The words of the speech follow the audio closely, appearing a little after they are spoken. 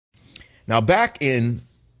Now, back in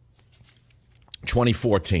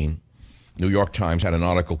 2014, New York Times had an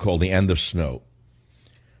article called The End of Snow,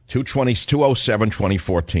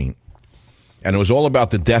 2/07/2014. And it was all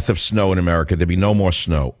about the death of snow in America. There'd be no more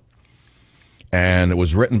snow. And it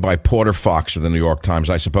was written by Porter Fox of the New York Times.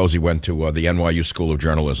 I suppose he went to the NYU School of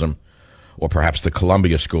Journalism, or perhaps the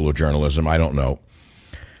Columbia School of Journalism. I don't know.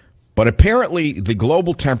 But apparently the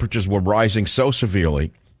global temperatures were rising so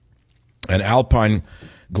severely, and alpine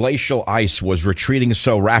glacial ice was retreating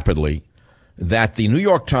so rapidly, that the New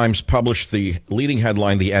York Times published the leading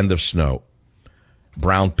headline, The End of Snow.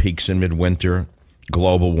 Brown peaks in midwinter,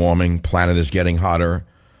 global warming, planet is getting hotter,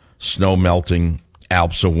 snow melting,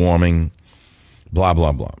 Alps are warming, blah,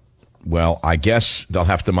 blah, blah. Well, I guess they'll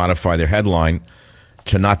have to modify their headline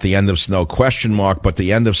to not the end of snow question mark, but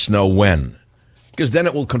the end of snow when? Because then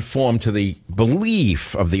it will conform to the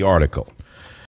belief of the article.